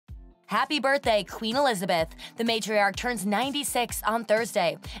Happy birthday, Queen Elizabeth! The matriarch turns 96 on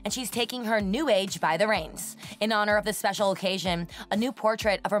Thursday, and she's taking her new age by the reins. In honor of the special occasion, a new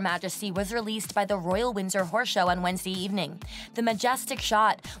portrait of Her Majesty was released by the Royal Windsor Horse Show on Wednesday evening. The Majestic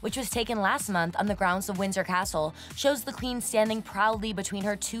shot, which was taken last month on the grounds of Windsor Castle, shows the Queen standing proudly between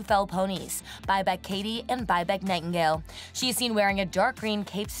her two fell ponies, Bybeck Katie and Bybeck Nightingale. She is seen wearing a dark green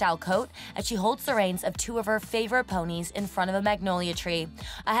cape-style coat as she holds the reins of two of her favorite ponies in front of a magnolia tree.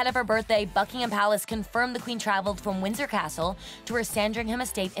 Ahead of her birthday, Buckingham Palace confirmed the Queen traveled from Windsor Castle to her Sandringham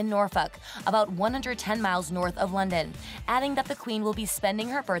estate in Norfolk, about 110 miles north of London, adding that the Queen will be spending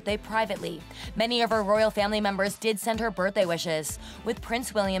her birthday privately. Many of her royal family members did send her birthday wishes, with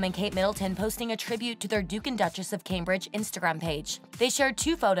Prince William and Kate Middleton posting a tribute to their Duke and Duchess of Cambridge Instagram page. They shared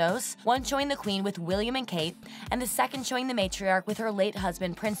two photos, one showing the Queen with William and Kate, and the second showing the matriarch with her late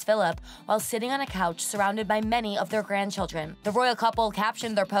husband Prince Philip while sitting on a couch surrounded by many of their grandchildren. The royal couple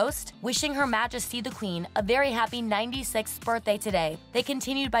captioned their post, wishing Her Majesty the Queen a very happy 96th birthday today. They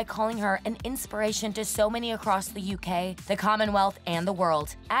continued by calling her an inspiration to so many across the UK, the Commonwealth, and the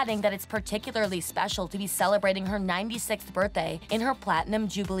world, adding that it's particularly special to be celebrating her 96th birthday in her Platinum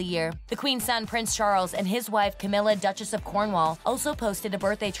Jubilee year. The Queen's son Prince Charles and his wife Camilla, Duchess of Cornwall, also posted a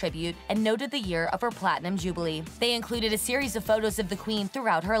birthday tribute and noted the year of her Platinum Jubilee. They included a series of photos of the Queen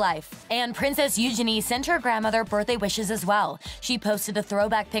throughout her life. And Princess Eugenie sent her grandmother birthday wishes as well. She posted a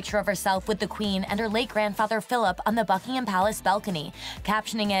throwback picture of herself with the Queen and her late grandfather Philip on the Buckingham Palace balcony,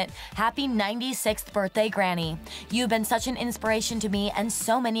 captioning it, "Happy 96th birthday, Granny. You've been such an inspiration to me and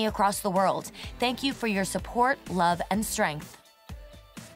so many across the world. Thank you for your support, love, and strength."